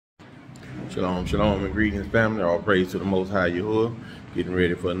Shalom, shalom, and greetings, family. All praise to the Most High Yahuwah. Getting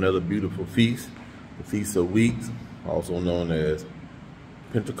ready for another beautiful feast, the Feast of Weeks, also known as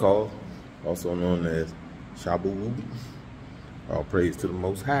Pentecost, also known as Shabout June. All praise to the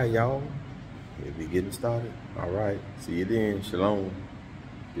Most High, y'all. We'll be getting started. All right, see you then. Shalom.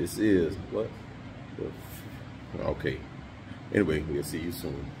 This is what? Okay. Anyway, we'll see you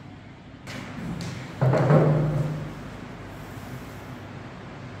soon.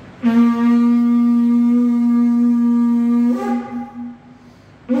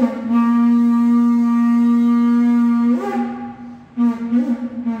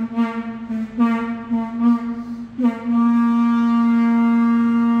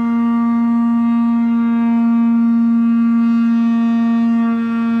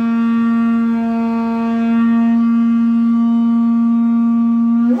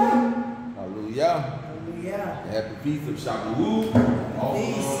 Happy Feast of Shabout June, also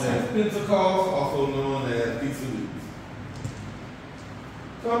known as Pentecost, also known as Feast of Weeks.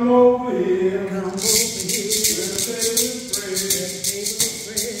 Come over here. Come over here. Where the table is spread. Where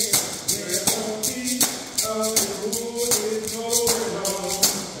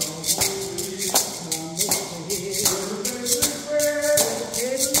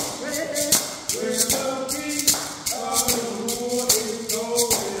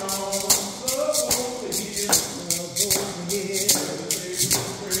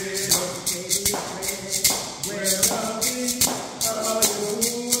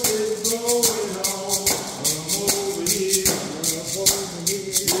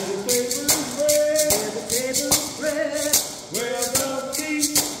feet of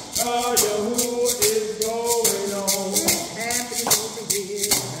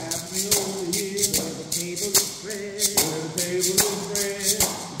Yahuwah is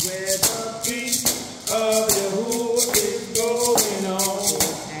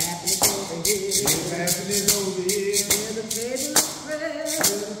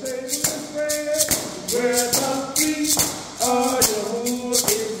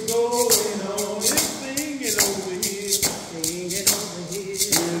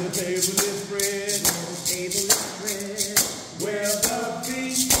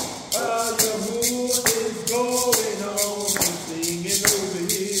on.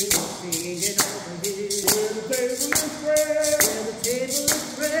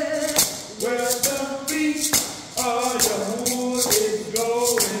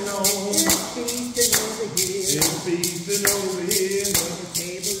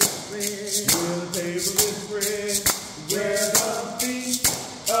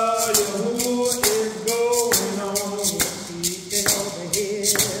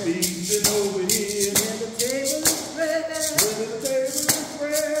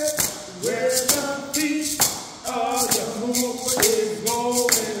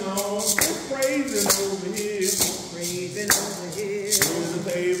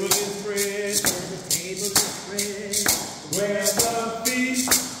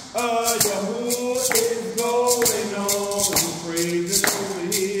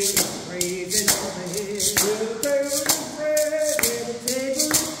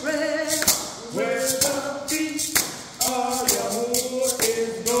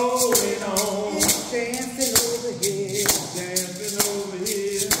 Come over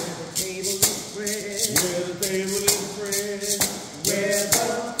here. Where the table is spread. Where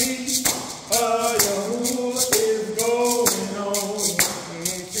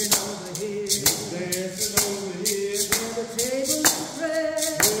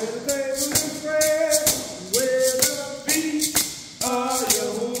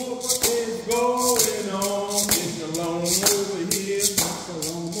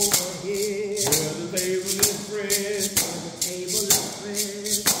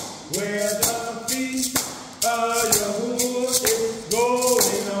feet of Yahuwah is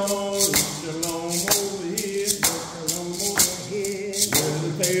going on. Come over here.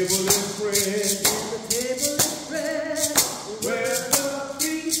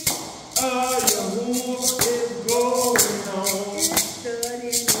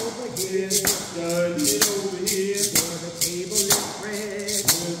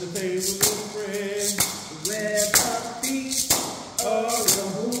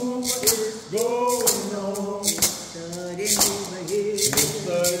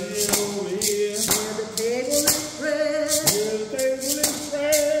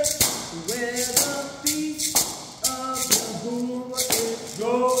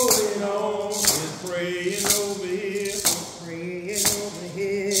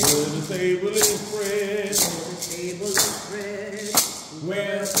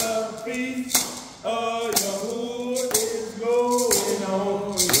 Where the feast of Yahuwah is going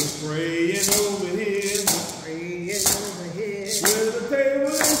on, we're praying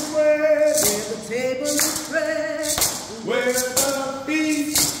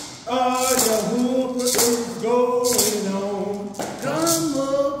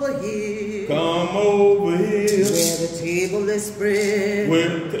Come over here. Where the table is spread.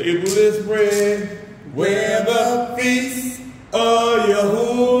 Where the table is spread. Where the feast of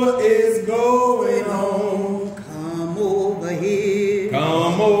Yahuwah is going on. Come over here.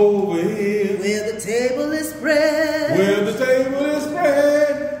 Come over here. Where the table is spread. Where the table is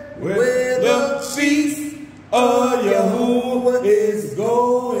spread. Where the feast of Yahuwah is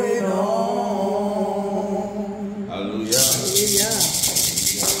going on. Hallelujah.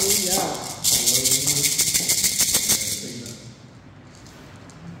 Hallelujah.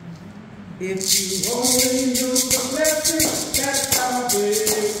 If you only knew the blessing that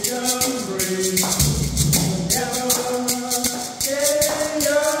salvation brings, never stay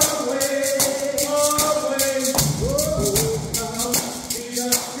away. Oh, come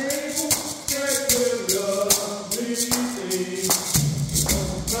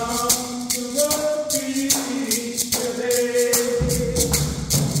see the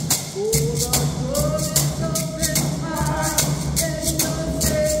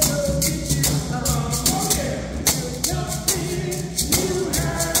table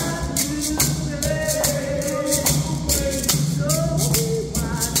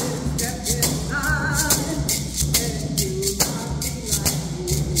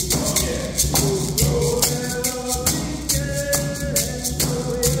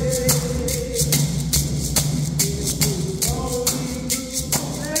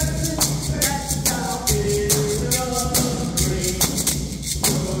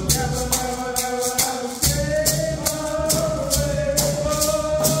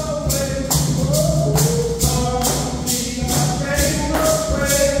with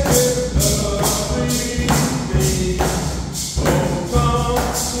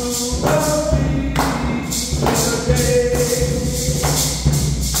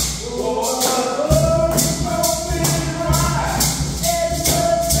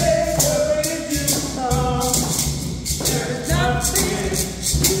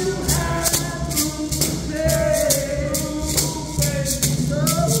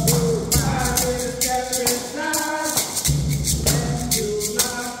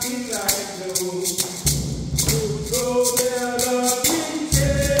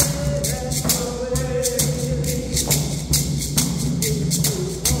things.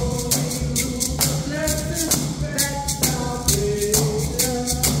 Oh, come to the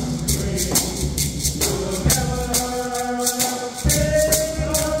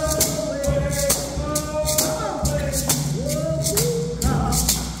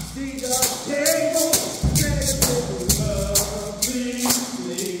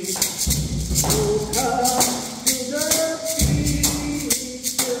feast today.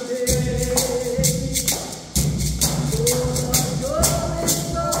 Oh, the door is open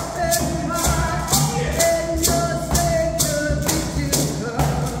wide, and the Savior is come. There's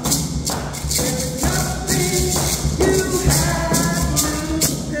nothing you have to say.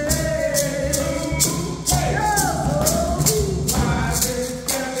 So why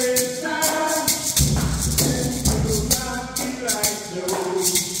step inside, and you'll not be like me.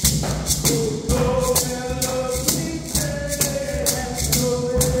 Oh, never be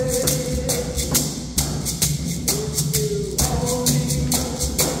careless away.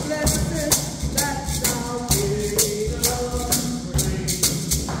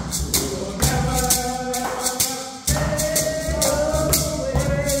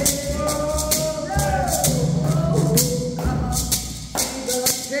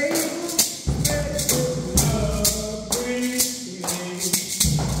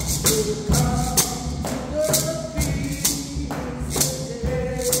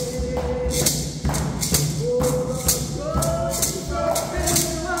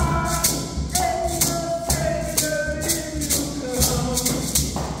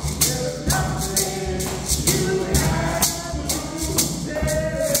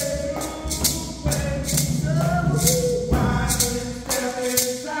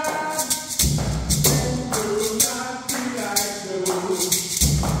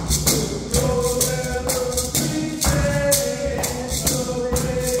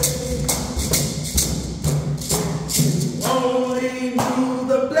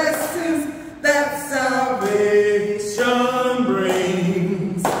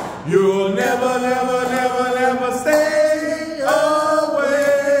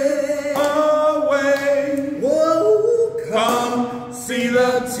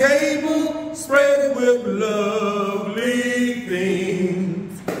 table spread with lovely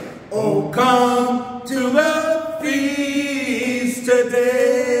things. Oh, come to the feast today.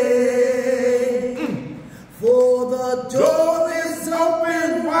 For the door is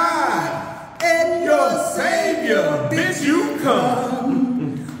open wide, and your Savior bids you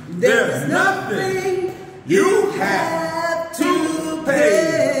come. There's nothing you have to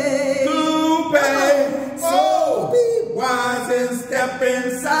pay. So be wise and step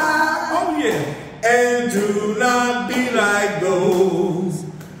inside. Oh yeah. And do not be like those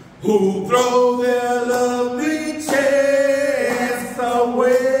who throw their lovely chance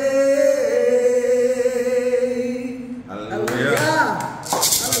away. Hallelujah.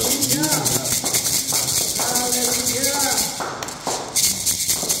 Hallelujah. Hallelujah.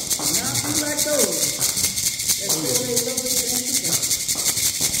 Not be like those that throw their lovely chance away.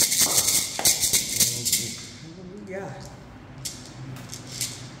 Hallelujah.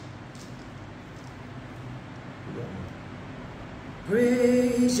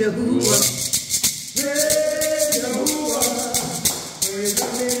 Praise Yahuwah, praise Yahuwah, praise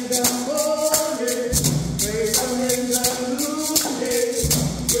Him in the morning, praise Him in the noonday,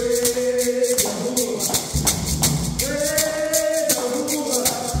 praise Yahuwah, praise Yahuwah,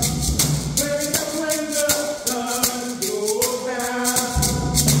 praise Him when the sun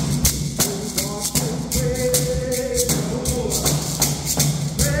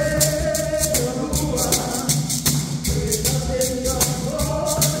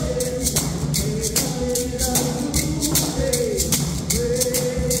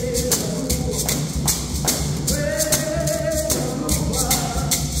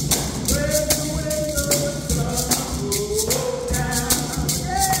goes down.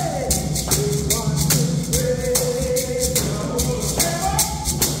 We want to praise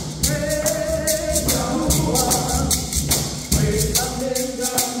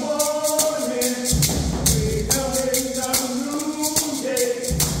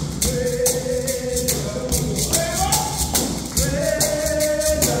Yahuwah, praise Yahuwah.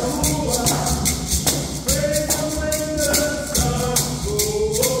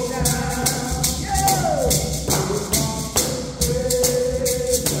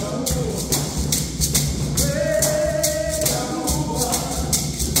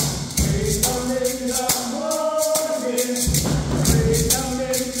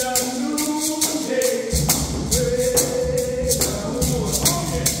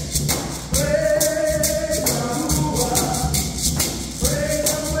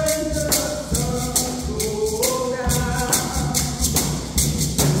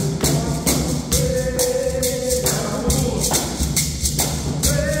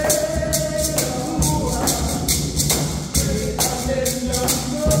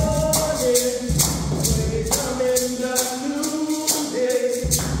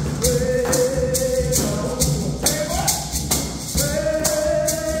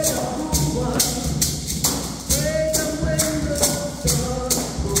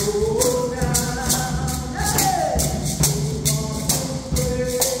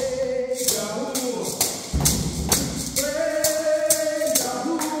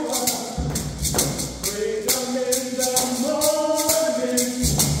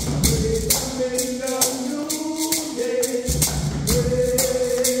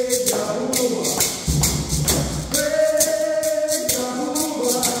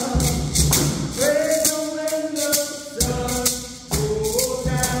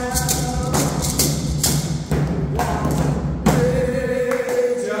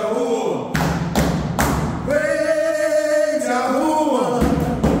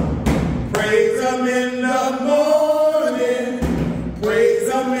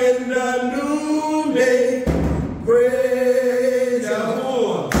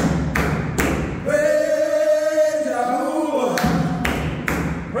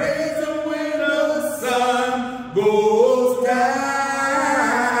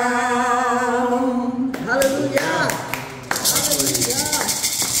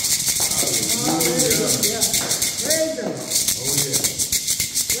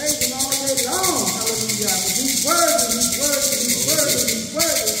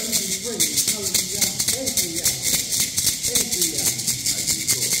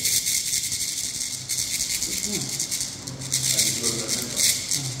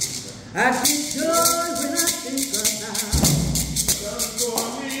 I get joy when I think about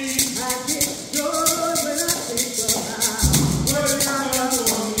I get joy when I think about what I done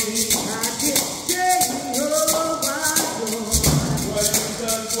for me. I get Jehovah joy. What you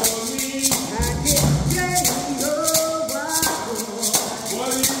done for me. I get Jehovah joy.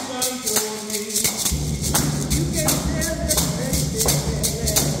 What you done for me. You can't tell it, baby.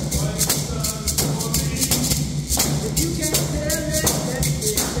 What you done for me. If you can't tell it,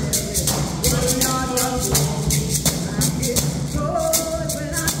 baby.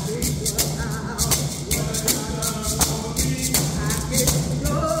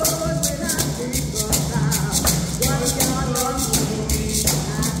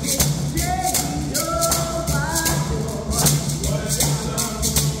 I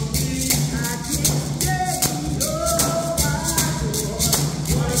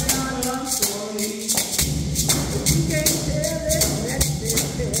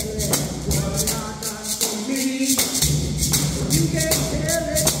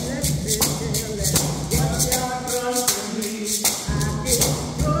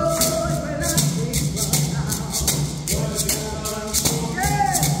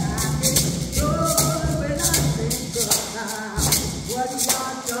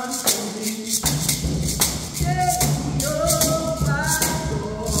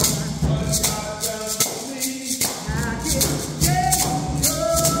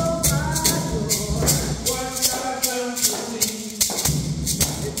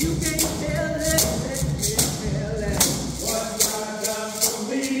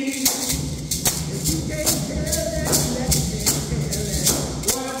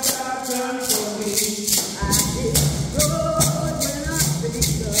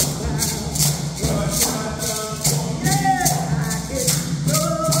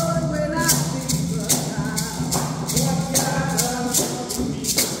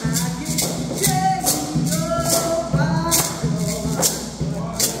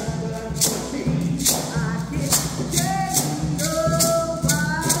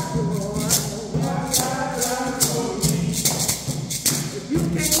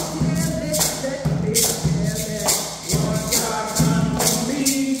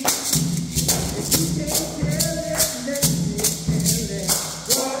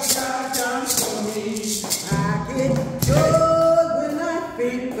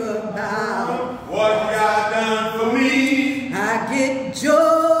about what God done for me. I get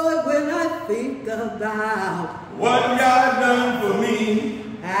joy when I think about What God done for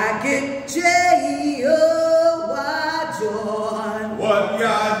me. I get joy. What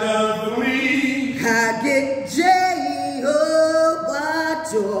God done for me. I get joy.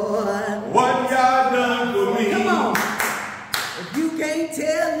 What God done for me. Come on. If you can't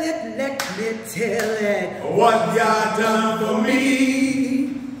tell it, let me tell it. What God done for me.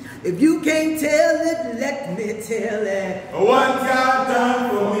 If you can't tell it, let me tell it. What God done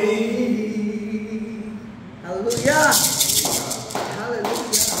for me. Hallelujah.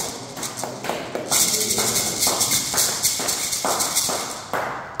 Hallelujah.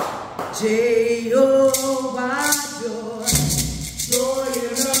 Jehovah joy. Joy in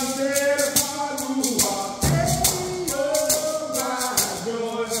the city of Jehovah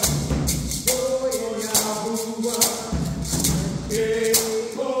joy. Joy in Yahuwah.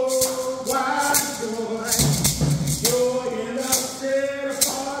 Jehovah joy. Joy in the city of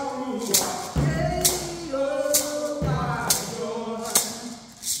Jehovah joy.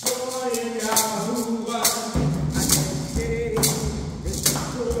 Joy in Yahuwah.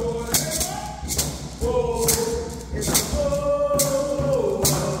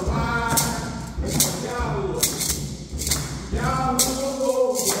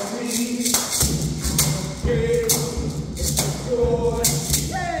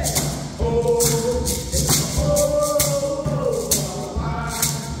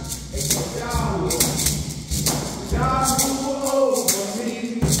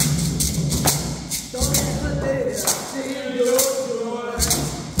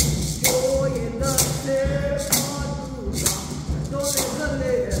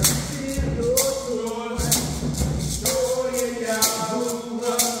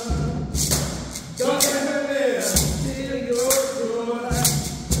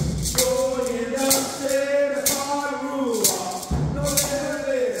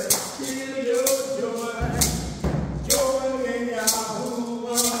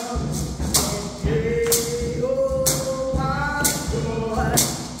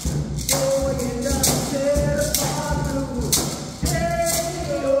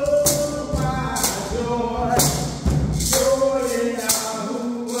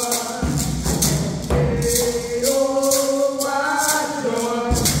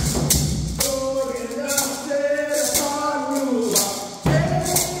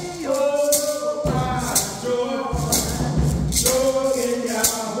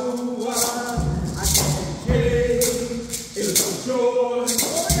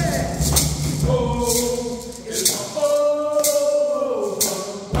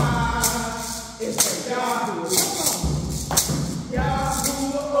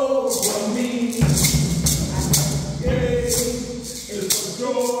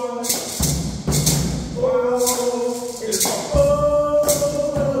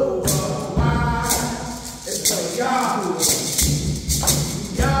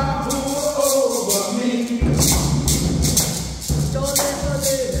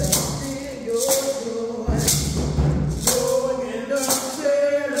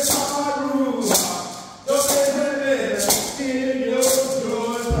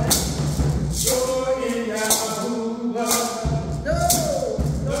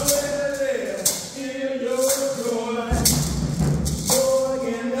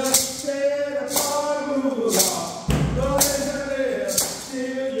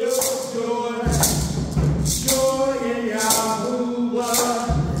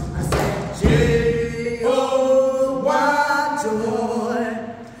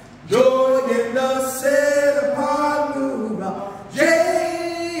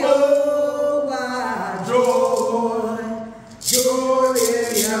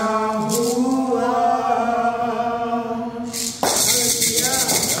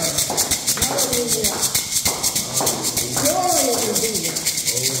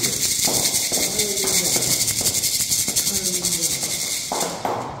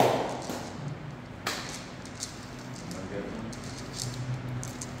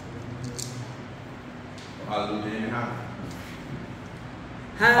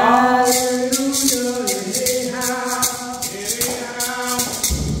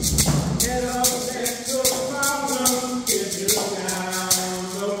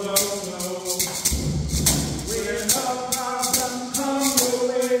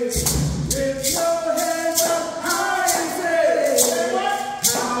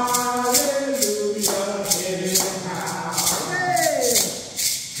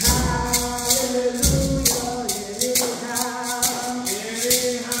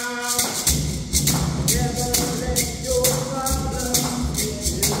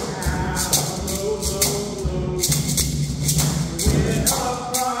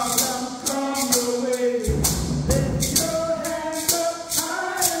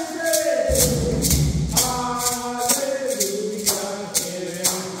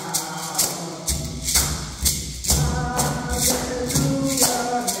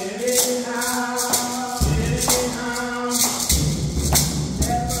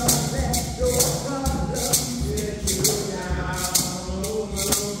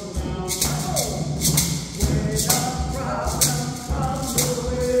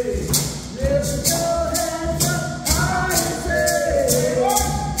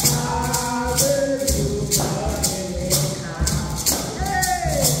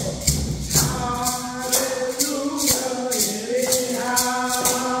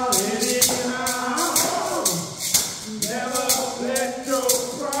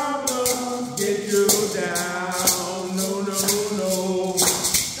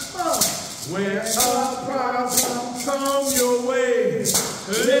 When a problem come your way,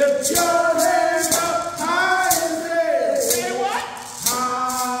 lift your hands up high and say what?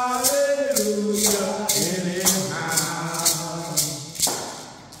 Hallelujah anyhow.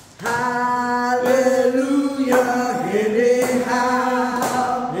 Hallelujah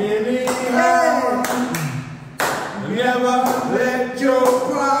anyhow. Anyhow. Never let your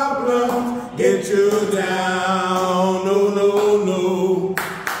problems get you down. No, no, no.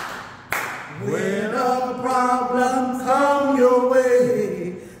 When a problem come your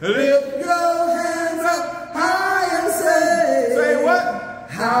way, lift your hands up high and say what?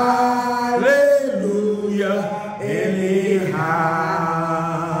 Hallelujah anyhow.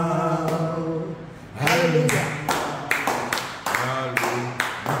 Hallelujah.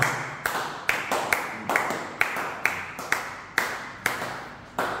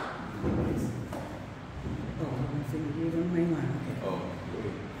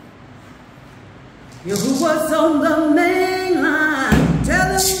 You who was on the main line,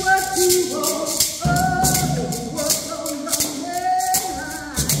 tell him what you want. Oh, you who was on the main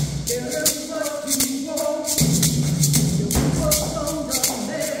line, tell him what you want. You who was on the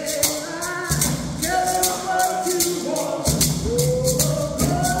main line, tell him what you want. Oh,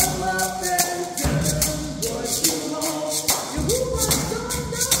 come up and tell him what you want. You who was on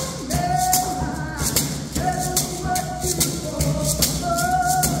the main line, tell him what you want.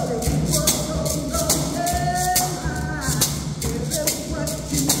 Oh, you who was on the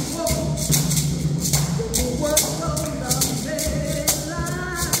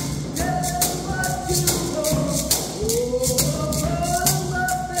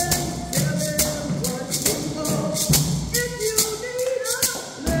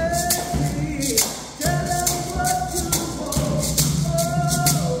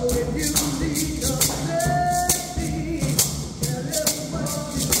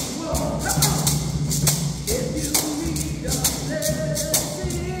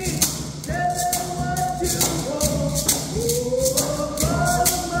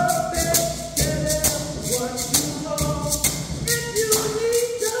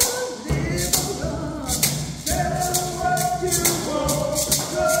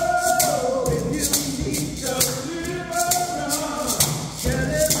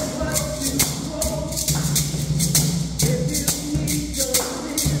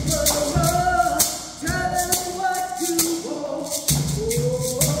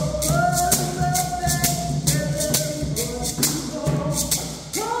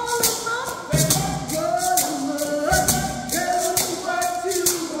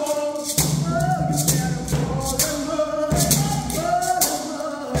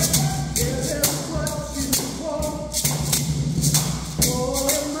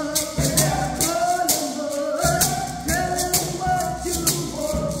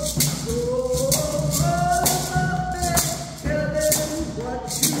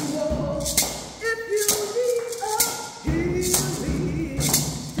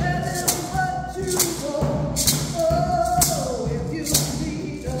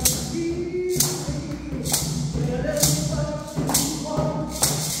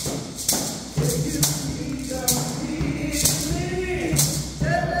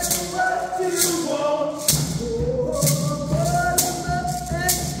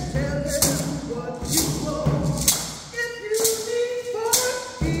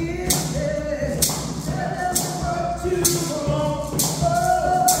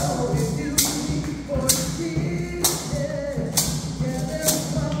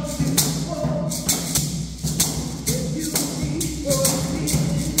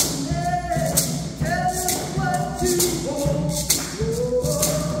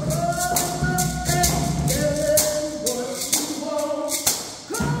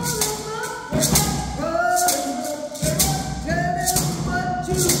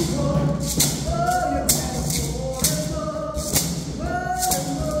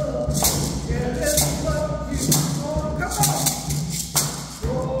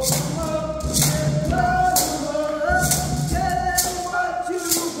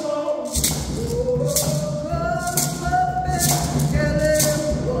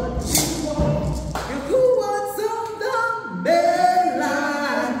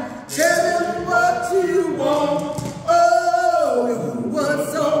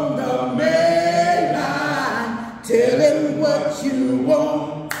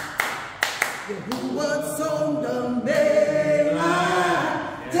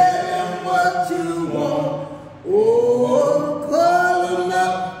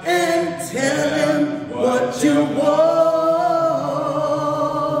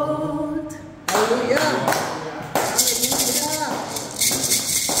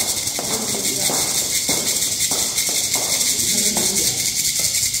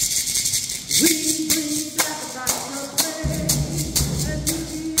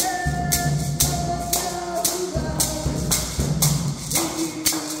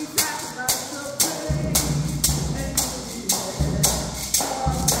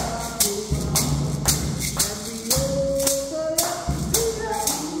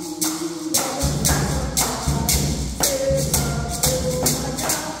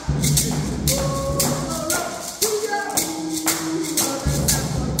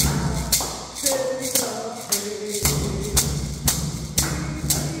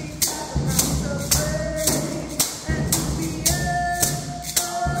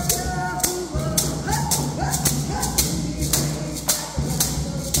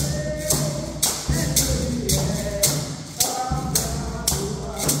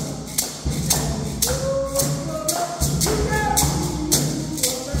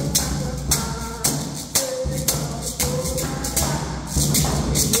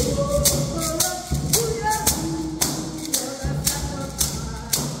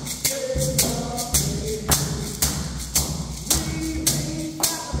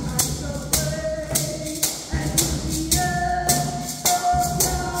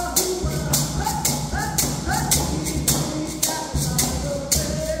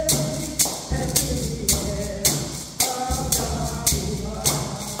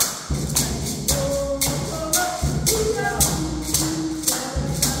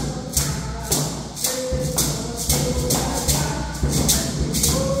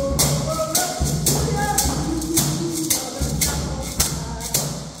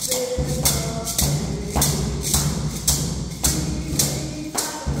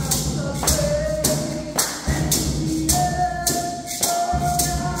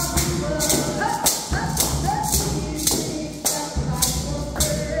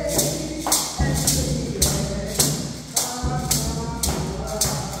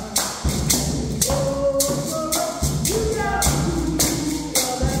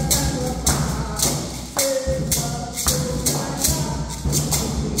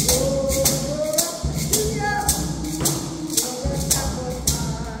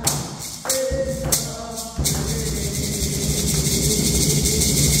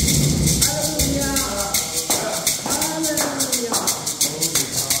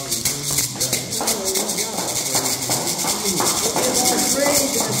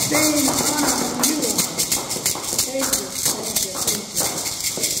esteem, honor on you. Thank you.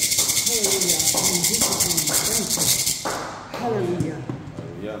 Hallelujah. Hallelujah.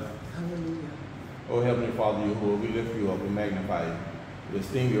 Hallelujah. Oh, Heavenly Father, Yahuwah, we lift you up and magnify you. We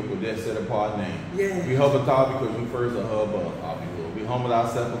esteem your that set apart name. Yes. We humble thou because you first are above, Yahuwah. We humble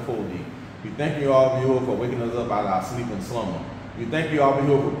ourselves before thee. We thank you, Yahuwah, for waking us up out of our sleep and slumber. We thank you,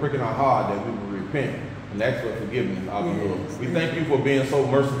 Yahuwah, for pricking our heart that we will repent and ask for forgiveness, Yahuwah. Yes. We thank you for being so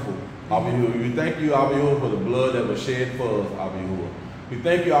merciful, Yahuwah. We thank you, Yahuwah, for the blood that was shed for us, Yahuwah. We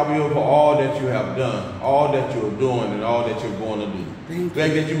thank you, Yahuwah, for all that you have done, all that you are doing, and all that you're going to do. Thank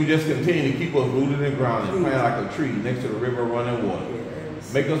Thank that you would just continue to keep us rooted and grounded, planted like a tree next to the river running water.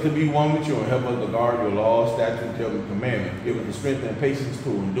 Yes. Make us to be one with you and help us to guard your laws, statutes, and commandments. Give us the strength and patience to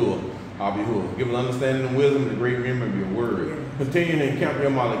endure. Yahuwah. Give us understanding and wisdom and the great memory of your word. Yes. Continue to encamp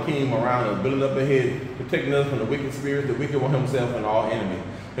your Malakim around us, building up ahead, protecting us from the wicked spirits, the wicked one himself, and all enemies.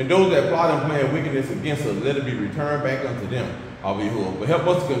 And those that plot and plan wickedness against us, let it be returned back unto them. Yahuwah. But help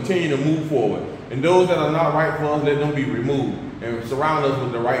us to continue to move forward. And those that are not right for us, let them be removed. And surround us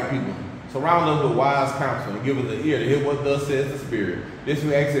with the right people. Surround us with wise counsel and give us an ear to hear what thus says the Spirit. This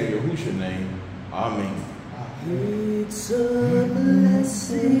we ask in Yahushua's name. Amen. It's a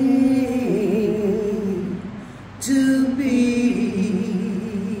blessing to be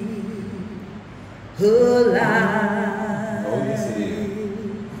alive. Oh, yes, it is.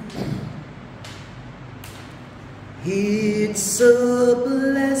 It's a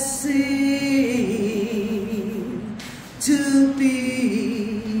blessing to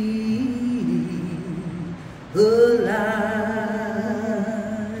be alive.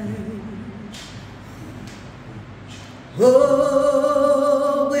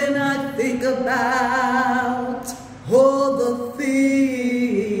 Oh, when I think about all the things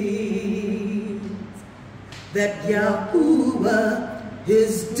that Yahuwah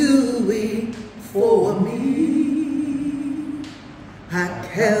is doing for me, I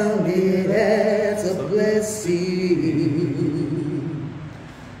count it as a blessing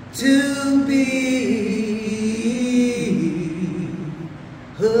to be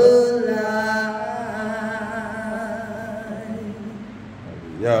alive.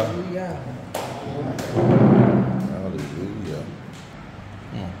 Hallelujah. Hallelujah.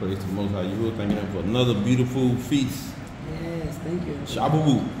 Praise the Most High Yahuwah. Thanking him for another beautiful feast. Yes, thank you.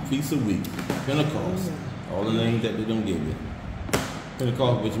 Shabout, Feast of Weeks, Pentecost. All the names that they don't give you.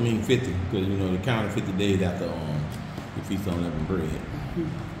 Pentecost, which means 50, because you know they counted 50 days after the Feast of Unleavened Bread.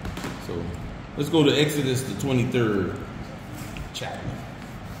 So let's go to Exodus, the 23rd chapter.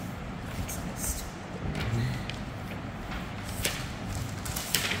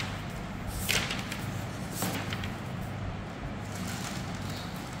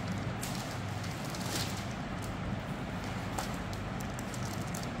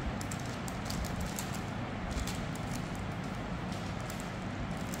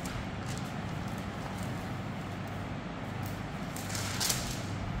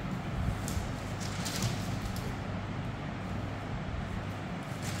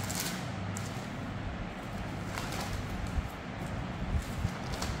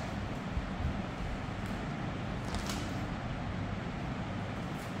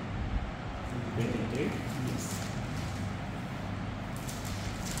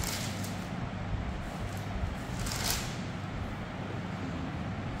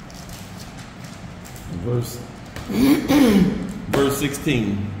 Verse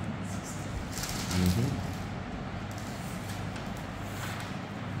 16.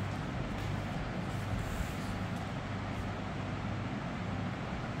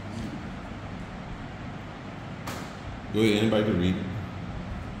 Go ahead, anybody can read it.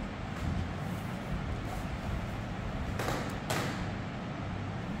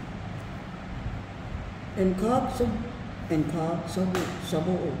 And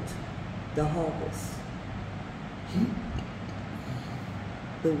Shabout, the harvest,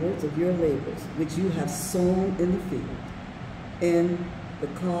 the works of your labors, which you have sown in the field, and the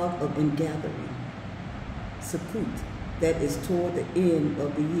cog of ingathering, Sukkot, that is toward the end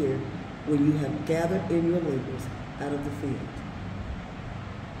of the year, when you have gathered in your labors out of the field.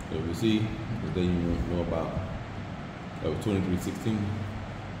 So we see the day you know about 23:16.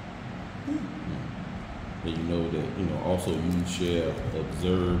 And you know that also you shall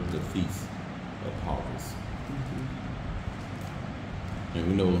observe the feast of harvest. And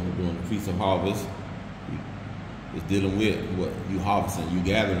we know during the Feast of Harvest, it's dealing with what you harvesting, you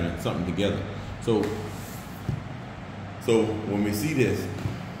gathering something together. So when we see this,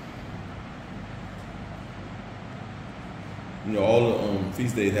 all the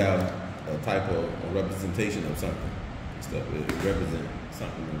feast days have a type of a representation of something. Stuff it represents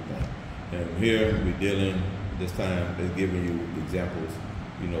something like that. And here we're dealing this time. They're giving you examples,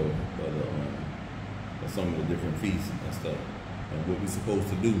 you know, of some of the different feasts and stuff, and what we're supposed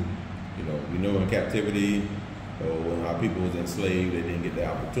to do. You know, we know in captivity, or when our people was enslaved, they didn't get the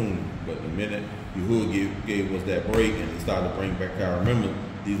opportunity. But the minute Yahuwah gave us that break and he started to bring back our remembrance,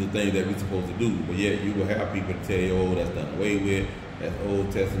 these are things that we're supposed to do. But yet you will have people to tell you, oh, that's done away with, that's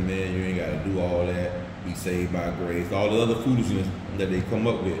Old Testament, you ain't got to do all that, be saved by grace, all the other foolishness that they come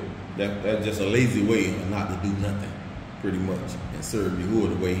up with. That's just a lazy way of not to do nothing, pretty much, and serve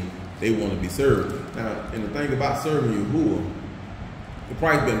Yahuwah the way they want to be served. Now, and the thing about serving Yahuwah, the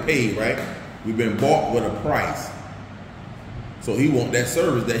price been paid, right? We've been bought with a price. So he want that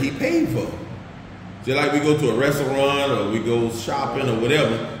service that he paid for. Just like we go to a restaurant or we go shopping or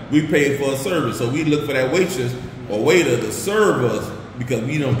whatever, we pay for a service. So we look for that waitress or waiter to serve us because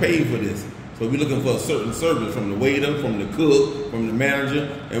we don't pay for this. So we're looking for a certain service from the waiter, from the cook, from the manager,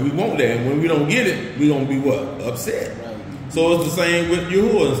 and we want that. And when we don't get it, we're going to be what? Upset. So it's the same with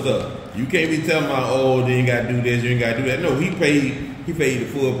Yahuwah and stuff. You can't be telling me, oh, you ain't got to do this, you ain't got to do that. No, he paid the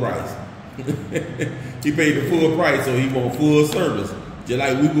full price. He paid the full price, so he want full service. Just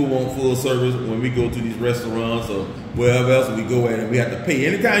like we will want full service when we go to these restaurants or wherever else we go at, and we have to pay.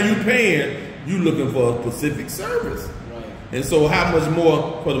 Anytime you paying, you looking for a specific service. Right. And so how much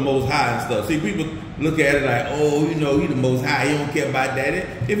more for the Most High and stuff? See, people look at it like, oh, you know, he the Most High, he don't care about that.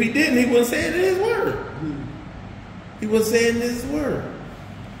 If he didn't, he wouldn't say it in his word. He wouldn't say it in his word.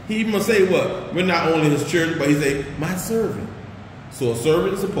 He must say what? We're not only his children, but he say, my servant. So a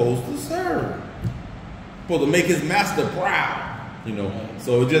servant is supposed to serve. Supposed to make his master proud. You know.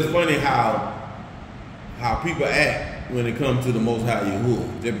 So it's just funny how people act when it comes to the Most High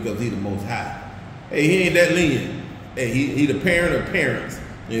Yahuwah, just because he's the Most High. Hey, he ain't that lenient. Hey, he the parent of parents.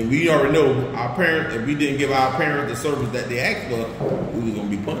 And we already know our parents, if we didn't give our parents the service that they asked for, we was gonna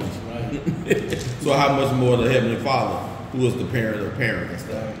be punished. Right? So how much more the Heavenly Father, who is the parent of parents and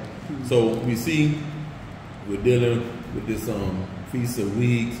stuff. So we see we're dealing with this Feast of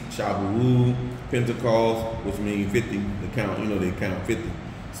Weeks, Shabout June, Pentecost, which means 50, the count, you know, they count 50.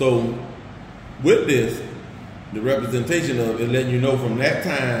 So with this, the representation of it letting you know from that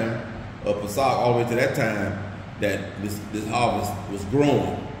time of Pesach all the way to that time that this harvest was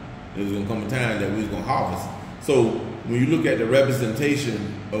growing. There was going to come a time that we was going to harvest. So when you look at the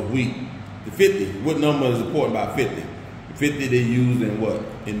representation of wheat, the 50, what number is important about 50? 50 they used in what?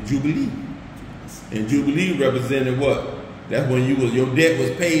 In Jubilee. And Jubilee represented what? That's when your debt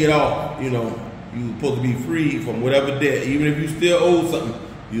was paid off. You know, you were supposed to be free from whatever debt. Even if you still owe something,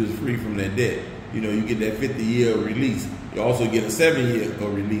 you was free from that debt. You know, you get that 50-year release. You also get a 7-year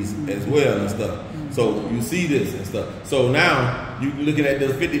release as well and stuff. So you see this and stuff. So now you looking at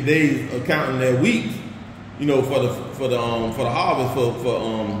those 50 days of counting their weeks. You know, for the harvest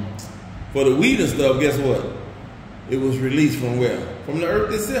for the wheat and stuff. Guess what? It was released from where? From the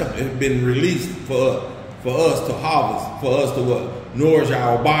earth itself. It had been released for us to harvest, for us to what? Nourish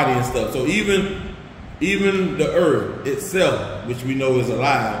our body and stuff. So even the earth itself, which we know is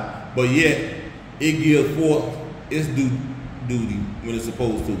alive, but yet it gives forth its duty when it's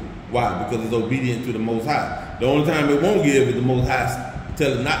supposed to. Why? Because it's obedient to the Most High. The only time it won't give is the Most High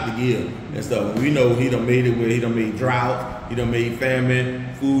tell it not to give and stuff. We know he done made it where he done made drought, he done made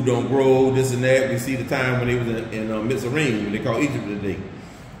famine, food don't grow, this and that. We see the time when they was in Mitzrayim, when they call Egypt today.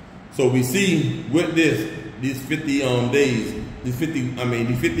 So we see with these 50 days, these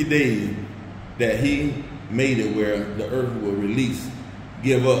 50 days that he made it where the earth will release,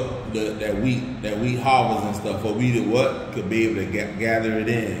 give up that wheat harvest and stuff, for we to what? Could be able to gather it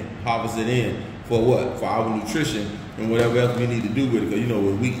in, harvest it in, for what? For our nutrition and whatever else we need to do with it. Because you know,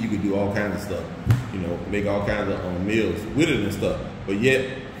 with wheat you could do all kinds of stuff, you know, make all kinds of meals with it and stuff. But yet,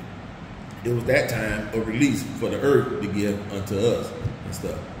 it was that time of release for the earth to give unto us and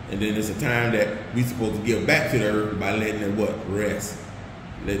stuff. And then it's a time that we supposed to give back to the earth by letting it what? Rest.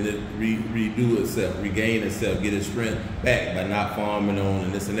 Letting it redo itself, regain itself, get its strength back by not farming on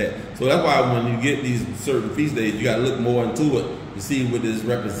and this and that. So that's why when you get these certain feast days, you got to look more into it to see what it's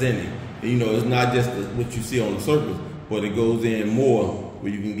representing. And, you know, it's not just what you see on the surface, but it goes in more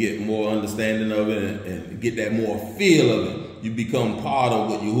where you can get more understanding of it and get that more feel of it. You become part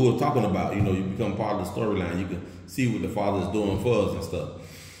of what Yahuwah talking about. You know, you become part of the storyline. You can see what the Father is doing for us and stuff.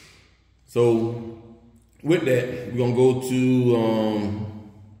 So with that, we're going to go to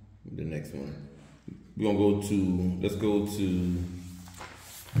the next one. We're going to let's go to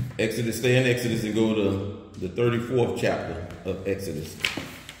Exodus. Stay in Exodus and go to the 34th chapter of Exodus.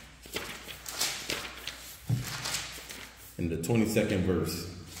 In the 22nd verse.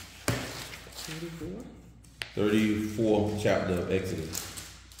 34th chapter of Exodus.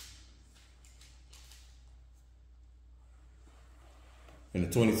 in the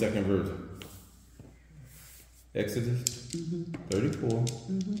 22nd verse. Exodus 34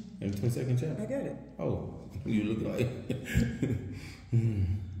 in the 22nd chapter. I got it. Oh, you look like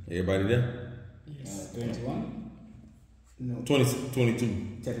everybody there? Yes. 21? No.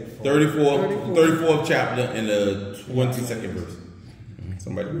 22. 34. 34th chapter in the 22nd verse.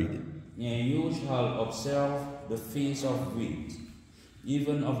 Somebody read it. And you shall observe the feast of wheat,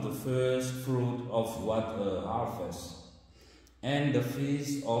 even of the first fruit of what harvest, and the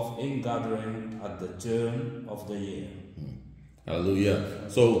feast of ingathering at the turn of the year. Hallelujah.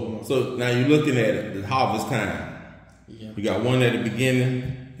 So now you're looking at it, the harvest time. Yeah. You got one at the beginning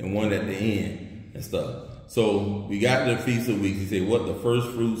and one at the end and stuff. So we got the Feast of Weeks. He said, what? The first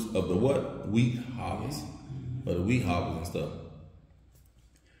fruits of the what? Wheat harvest. Or the wheat harvest and stuff.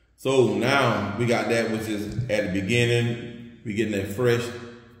 So now we got that, which is at the beginning. We getting that fresh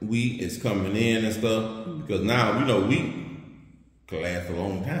wheat is coming in and stuff. Because now we know wheat can last a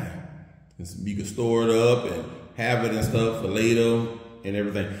long time. You can store it up and have it and stuff for later and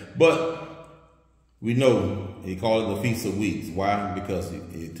everything. But we know he called it the Feast of Weeks. Why? Because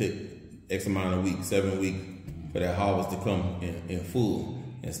it took X amount of weeks, 7 weeks, for that harvest to come in full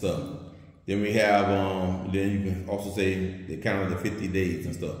and stuff. Then we have, then you can also say they counted the 50 days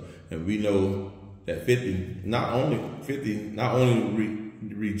and stuff. And we know that 50 not only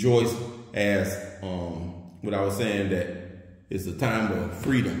rejoice as what I was saying, that it's a time of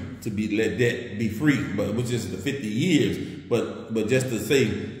freedom to be let debt be free, but which is the 50 years. But just to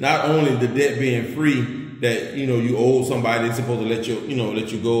say, not only the debt being free, that you owe somebody, they're supposed to let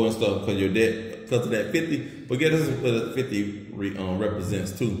you go and stuff because your debt, because of that 50. But guess what 50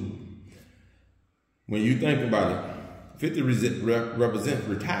 represents too. When you think about it, 50 represents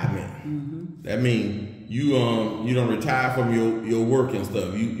retirement. That means you don't retire from your work and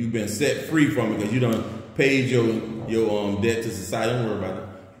stuff. You've been set free from it because you done paid your debt to society. Don't worry about it.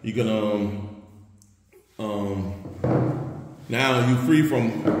 You can now you free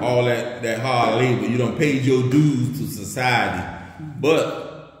from all that hard labor. You done paid your dues to society.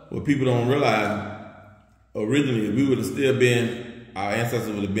 But what people don't realize, originally, if we would have still been, our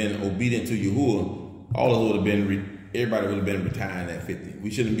ancestors would have been obedient to Yahuwah, all of us would have been, everybody would have been retiring at 50.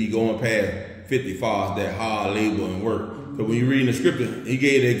 We shouldn't be going past 50 far as that hard labor and work. Because when you read in the scripture, he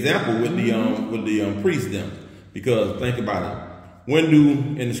gave the example with the priests them. Because think about it.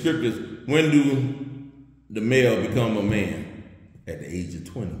 In the scriptures, when do the male become a man? At the age of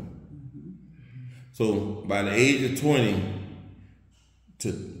 20. So by the age of 20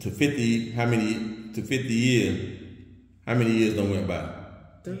 to 50, to 50 years, how many years done went by?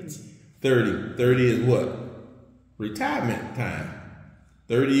 30. 30 is what? Retirement time.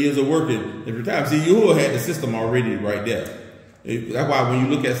 30 years of working is retirement. See, you had the system already right there. That's why when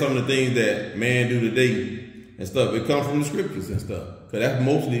you look at some of the things that man do today and stuff, it comes from the scriptures and stuff. Because that's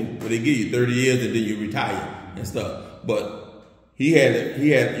mostly what they give you, 30 years and then you retire and stuff. But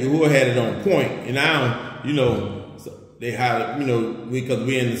Yahuwah had it on point. And now, they had, because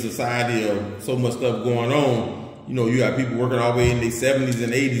we're in the society of so much stuff going on, you got people working all the way in their 70s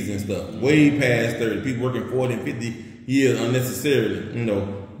and 80s and stuff, way past 30. People working 40 and 50 years unnecessarily,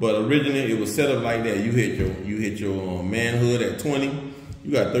 But originally it was set up like that. You hit your manhood at 20.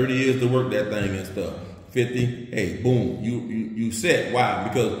 You got 30 years to work that thing and stuff. 50, hey, boom, you set. Why?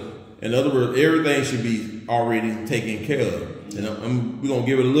 Because in other words, everything should be already taken care of. And we're going to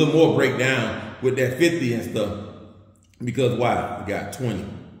give it a little more breakdown with that 50 and stuff. Because why? We got 20.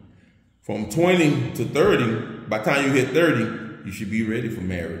 From 20 to 30, by the time you hit 30, you should be ready for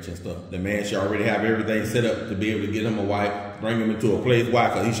marriage and stuff. The man should already have everything set up to be able to get him a wife, bring him into a place. Why?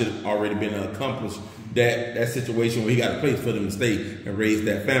 Because he should have already been accomplished that situation where he got a place for them to stay and raise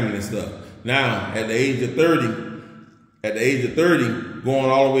that family and stuff. Now, at the age of 30, going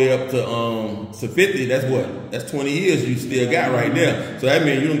all the way up to 50, that's what? That's 20 years you still got right there. So that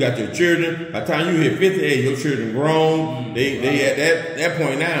means you don't got your children. By the time you hit 50, hey, your children grown. They at that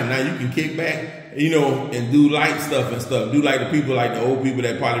point now you can kick back, and do light stuff and stuff. Do like the people, like the old people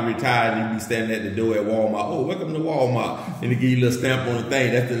that probably retired and you be standing at the door at Walmart. Oh, welcome to Walmart. And they give you a little stamp on the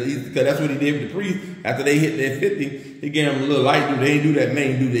thing. Because that's what he did with the priest. After they hit that 50, he gave them a little light dude. They ain't do that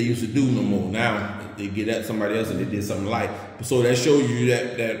main dude they used to do no more. Now they get at somebody else and they did something light. So that shows you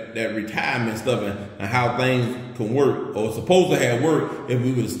that retirement stuff and how things can work, or supposed to have worked if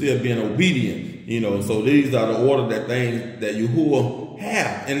we would have still been obedient. So these are the order that things that Yahuwah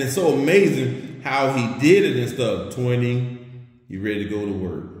have. And it's so amazing how he did it and stuff. 20, you ready to go to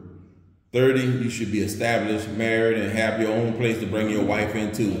work. 30, you should be established, married, and have your own place to bring your wife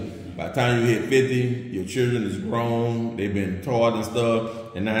into. By the time you hit 50, your children is grown, they've been taught and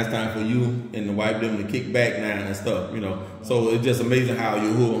stuff, and now it's time for you and the wife them to kick back now and stuff, you know. So it's just amazing how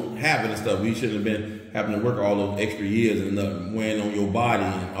you're having and stuff. We shouldn't have been having to work all those extra years and wearing on your body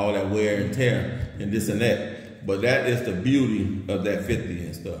and all that wear and tear and this and that. But that is the beauty of that 50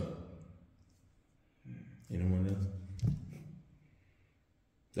 and stuff. Anyone else?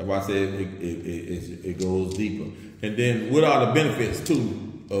 That's why I said it goes deeper. And then what are the benefits too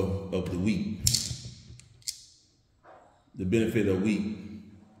of the wheat? The benefit of wheat.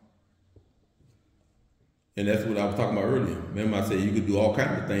 And that's what I was talking about earlier. Remember I said you could do all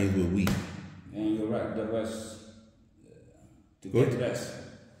kinds of things with wheat. And you're right, the rest. To get rest.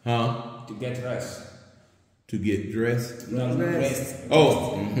 Huh? To get rest. To get dressed? No, rest.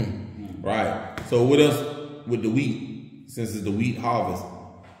 Oh, right. So what else with the wheat? Since it's the wheat harvest,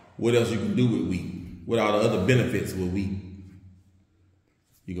 what else you can do with wheat? What are the other benefits with wheat?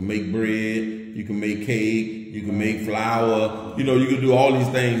 You can make bread, you can make cake, you can make flour. You know, you can do all these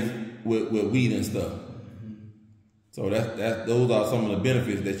things with wheat and stuff. So those are some of the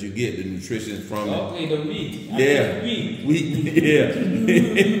benefits that you get, the nutrition from it. Okay, the wheat. Yeah, wheat. Yeah,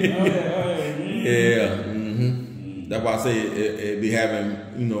 yeah. That's why I say it be having,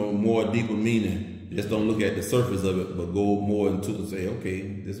 you know, more deeper meaning. Just don't look at the surface of it, but go more into it and say, okay,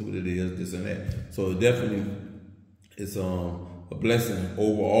 this is what it is, this and that. So definitely, it's a blessing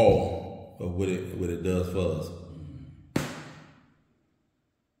overall of what it does for us.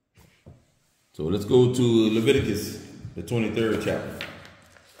 So let's go to Leviticus, the 23rd chapter.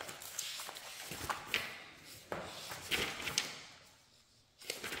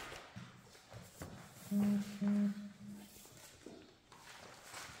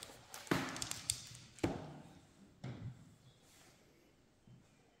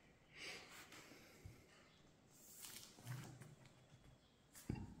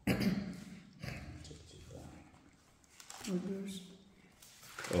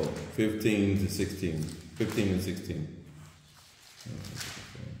 Oh, 15 to 16. 15 and 16.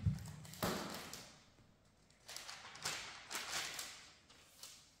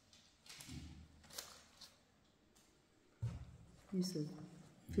 You said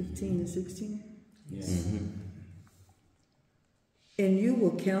 15 and 16? Yes. And you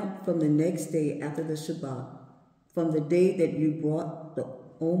will count from the next day after the Shabbat, from the day that you brought the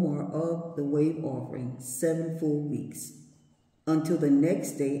Omer of the wave offering, 7 full weeks. Until the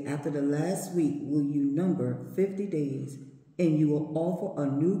next day after the last week will you number 50 days, and you will offer a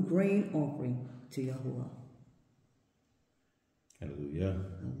new grain offering to Yahuwah. Hallelujah.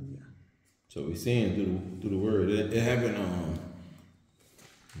 So we're seeing through the word, it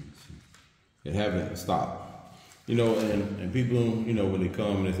haven't stopped. You know, and people, you know, when they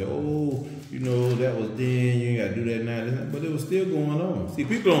come and they say, oh, you know, that was then, you ain't got to do that now, but it was still going on. See,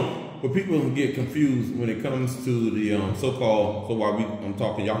 people get confused when it comes to the so-called, so while I'm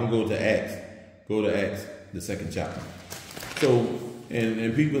talking, y'all can go to Acts, the 2nd chapter. So,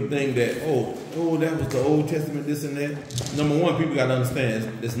 and people think that, oh, that was the Old Testament, this and that. Number one, people got to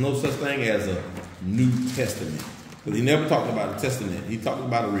understand there's no such thing as a New Testament. Because he never talked about a testament. He talked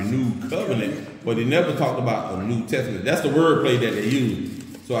about a renewed covenant, but he never talked about a New Testament. That's the wordplay that they use.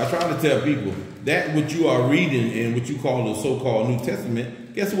 So I try to tell people that what you are reading and what you call the so-called New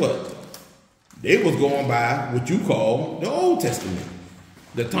Testament, guess what? They was going by what you call the Old Testament,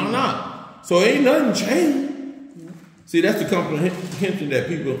 the Tanakh. So ain't nothing changed. See, that's the comprehension that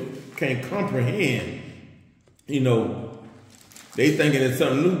people can't comprehend. You know, they thinking it's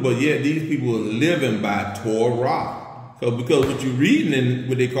something new, but yet these people are living by Torah. Because what you're reading in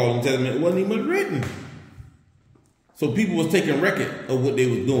what they call the Testament, it wasn't even written. So people was taking record of what they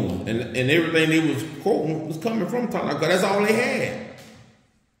was doing. And everything they was quoting was coming from Tanakh, because that's all they had.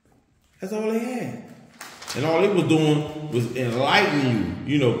 That's all they had. And all they was doing was enlightening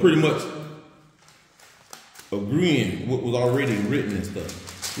you, you know, pretty much agreeing what was already written and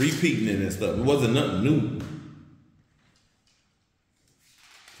stuff, repeating it and stuff. It wasn't nothing new.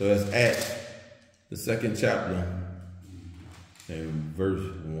 So that's Acts, the 2nd chapter, and verse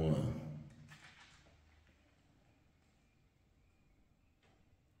 1.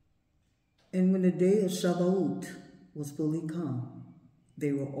 And when the day of Shabout was fully come,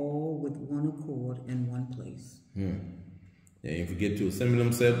 they were all with one accord in one place. They ain't forget to assemble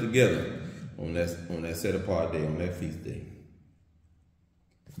themselves together on that set apart day, on that feast day.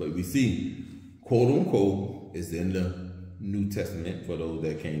 But we see, quote unquote, is in the New Testament for those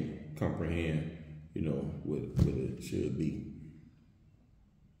that can't comprehend, you know, what it should be.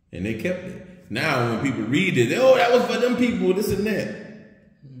 And they kept it. Now when people read it, oh, that was for them people, this and that.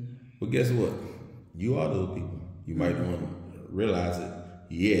 But guess what? You are those people. You might not realize it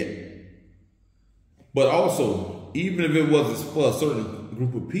yet. But also, even if it was for a certain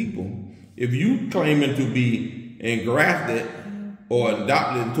group of people, if you claiming to be engrafted or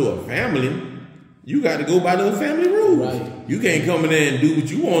adopted into a family, you got to go by those family rules. Right. You can't come in there and do what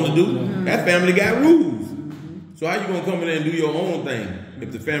you want to do. That family got rules. So how you gonna come in there and do your own thing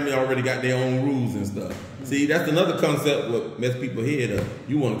if the family already got their own rules and stuff? See, that's another concept what mess people head up.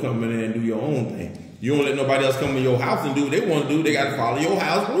 You want to come in there and do your own thing. You don't let nobody else come in your house and do what they want to do. They got to follow your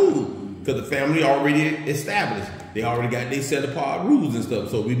house rules because the family already established. They already got their set apart rules and stuff.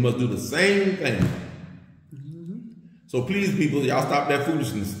 So we must do the same thing. So please, people, y'all stop that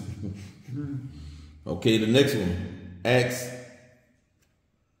foolishness. Okay, the next one, Acts.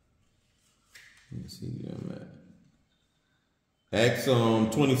 Let me see where I'm at. Acts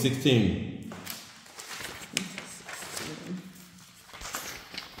 2016.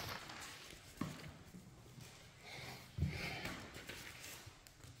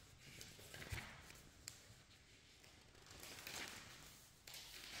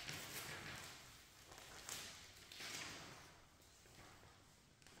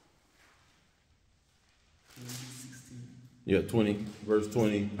 Yeah, 20, verse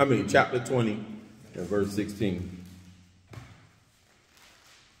 20. I mean, chapter 20 and verse 16.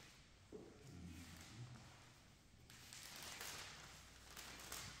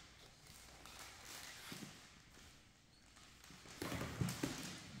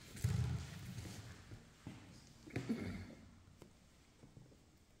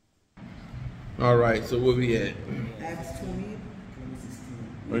 All right, so where we at? Acts 20.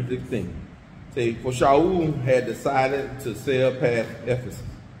 2016. Say, for Shaul had decided to sail past Ephesus,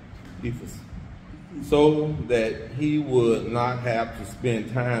 so that he would not have to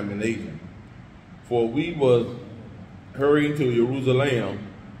spend time in Asia. For we was hurrying to Jerusalem,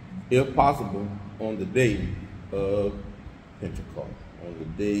 if possible, on the day of Pentecost, on the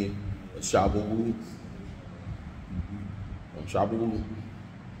day of Shabout. On Shabout.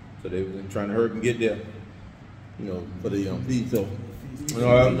 So they were trying to hurry and get there, you know, for the feast. So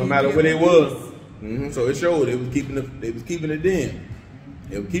no matter where they was, so it showed they was keeping it in.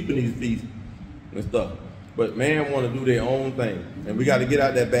 They were keeping these feasts and stuff. But man want to do their own thing, and we got to get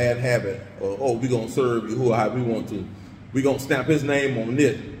out that bad habit. Oh, we gonna serve Yahuwah how we want to. We gonna stamp his name on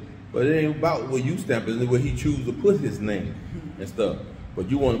this, but it ain't about where you stamp it. It's where he choose to put his name and stuff. But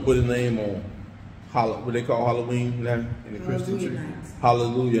you want to put his name on what they call Halloween now in the Christian church.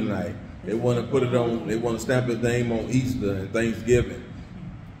 Hallelujah night. They want to put it on. They want to stamp his name on Easter and Thanksgiving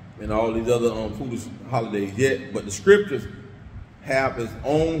and all these other foolish holidays. Yet, but the scriptures have its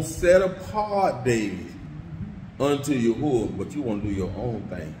own set apart days unto Yahuwah, but you want to do your own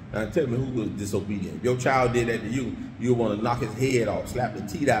thing. Now tell me who was disobedient. If your child did that to you, you want to knock his head off, slap the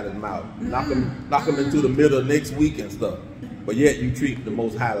teeth out of his mouth, knock him into the middle of next week and stuff. But yet you treat the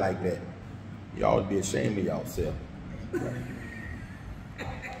Most High like that. You ought to be ashamed of yourself.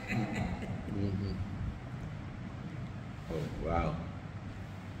 Oh, wow.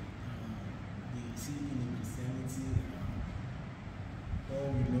 The seeking in Christianity,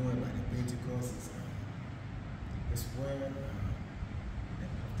 all we know about the Pentecost is where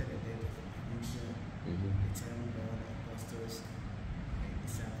after the death of Yahushua, the time when the apostles and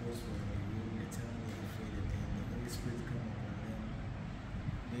disciples were in the room, the time they were afraid, and the Holy Spirit come upon them.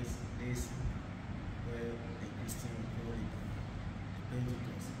 This where the Christian call it the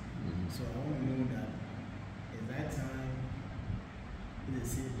Pentecost. So I want to know that in that time, they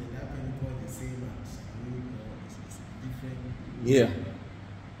say that Pentecost is the same as Shabout, or it's different. Yeah,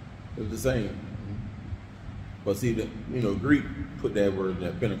 it's the same. But see, Greek put that word in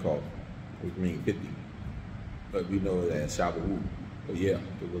that Pentecost, which means 50. But we know it as Shabout. But yeah,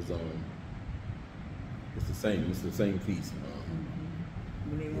 it was it's the same. It's the same feast.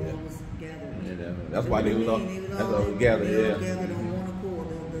 When they were all gathered. And that's why they was all gathered. They Yeah. all gathered on one accord.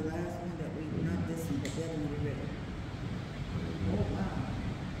 The last one that we not this one, but that one we read. Oh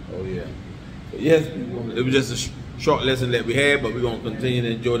wow. Oh yeah. But yes, it was just a short lesson that we had, but we're gonna continue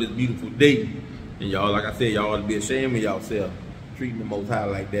to enjoy this beautiful day. And y'all, like I said, y'all ought to be ashamed of yourself treating the Most High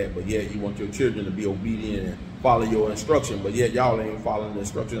like that. But yet you want your children to be obedient and follow your instruction. But yet y'all ain't following the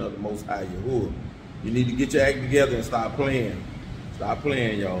instruction of the Most High Yahuwah. You need to get your act together and stop playing. Stop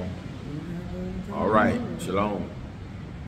playing, y'all. All right. Shalom.